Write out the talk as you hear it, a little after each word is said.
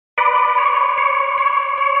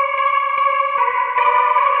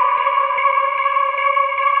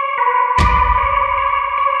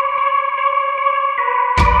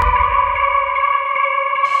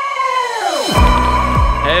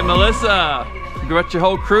Melissa, you brought your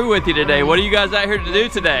whole crew with you today. What are you guys out here to do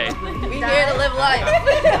today? We're here to live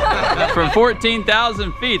life. From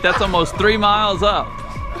 14,000 feet, that's almost 3 miles up.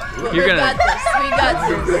 We got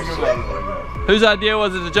this. Whose idea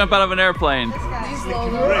was it to jump out of an airplane?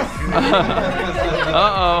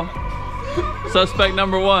 Uh-oh. Suspect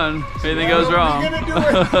number one. If anything goes wrong.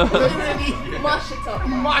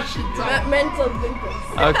 Mental blinkers.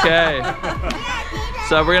 Okay.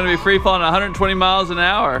 So we're going to be free falling at 120 miles an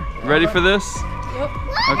hour. Ready for this? Yep.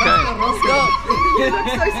 Okay. Let's go. You look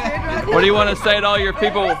so scared right now. What do you want to say to all your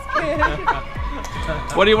people?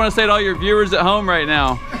 What do you want to say to all your viewers at home right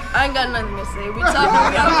now? I ain't got nothing to say. We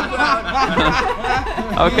talking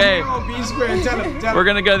about Okay. We're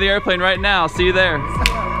going to go to the airplane right now. See you there.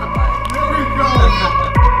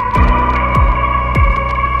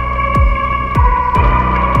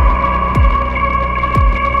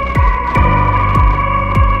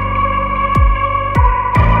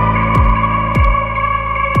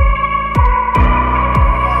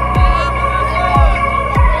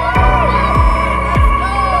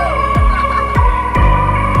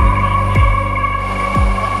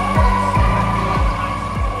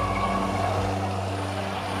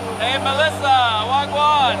 Hey Melissa,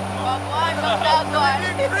 wagwan.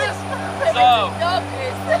 So,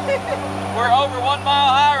 we're over 1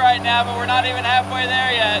 mile high right now, but we're not even halfway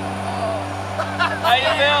there yet. How you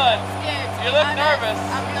feeling? You look nervous.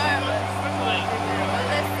 I'm nervous. But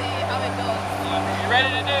let's see how it goes. You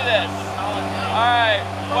ready to do this? All right.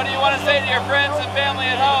 What do you want to say to your friends and family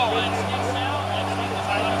at home?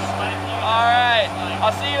 All right.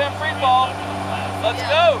 I'll see you in free fall. Let's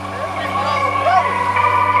go.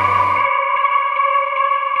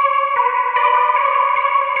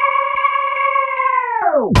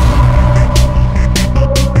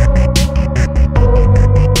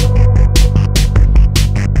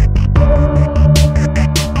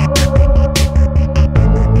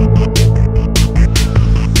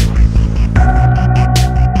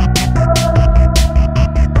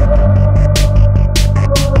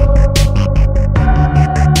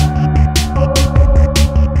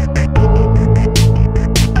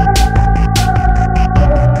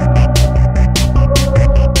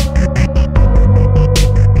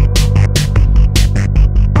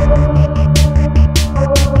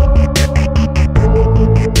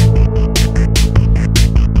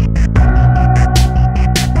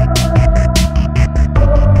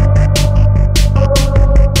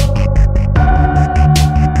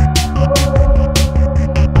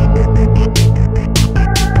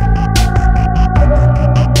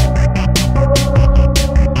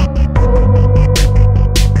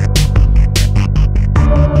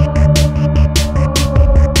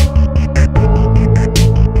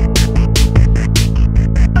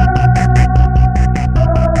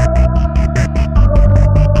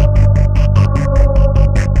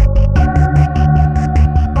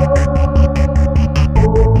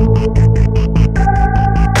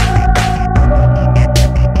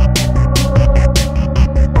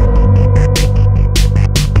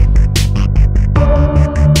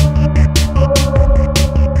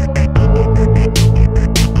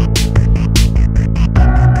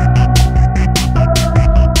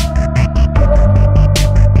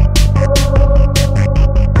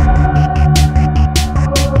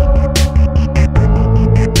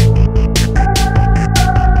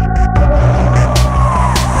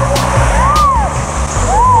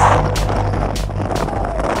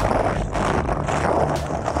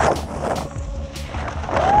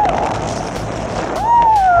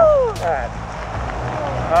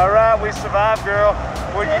 All right, we survived, girl.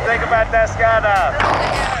 What do you think about that skydive?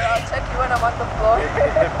 I'll check you when I'm on the floor.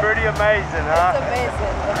 It's pretty amazing, huh? It's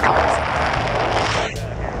amazing.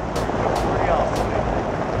 Pretty awesome.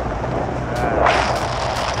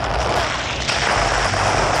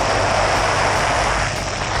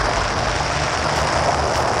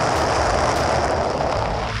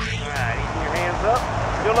 All right, eating your hands up.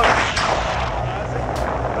 Still looking.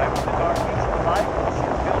 Back with the darkness of the light.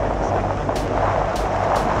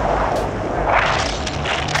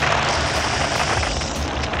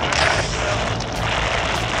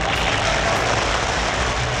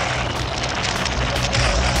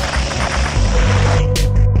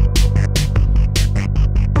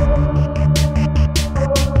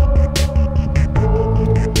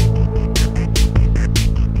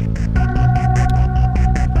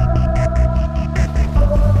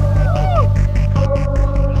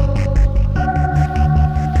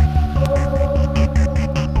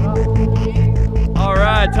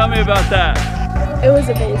 Tell me about that. It was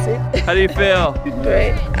amazing. How do you feel?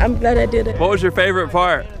 Great. I'm glad I did it. What was your favorite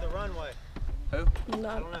part?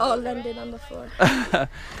 Oh, landing on the floor.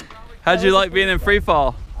 How'd you like being in free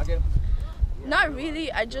fall? Not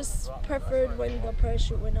really. I just preferred when the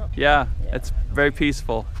parachute went up. Yeah, it's very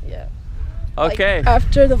peaceful. Yeah. Okay. Like,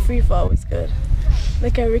 after the free fall was good.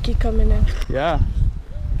 Look at Ricky coming in. Yeah.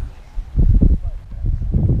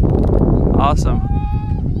 Awesome.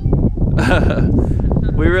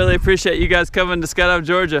 We really appreciate you guys coming to Skydive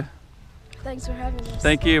Georgia. Thanks for having us.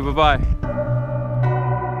 Thank you. Bye-bye.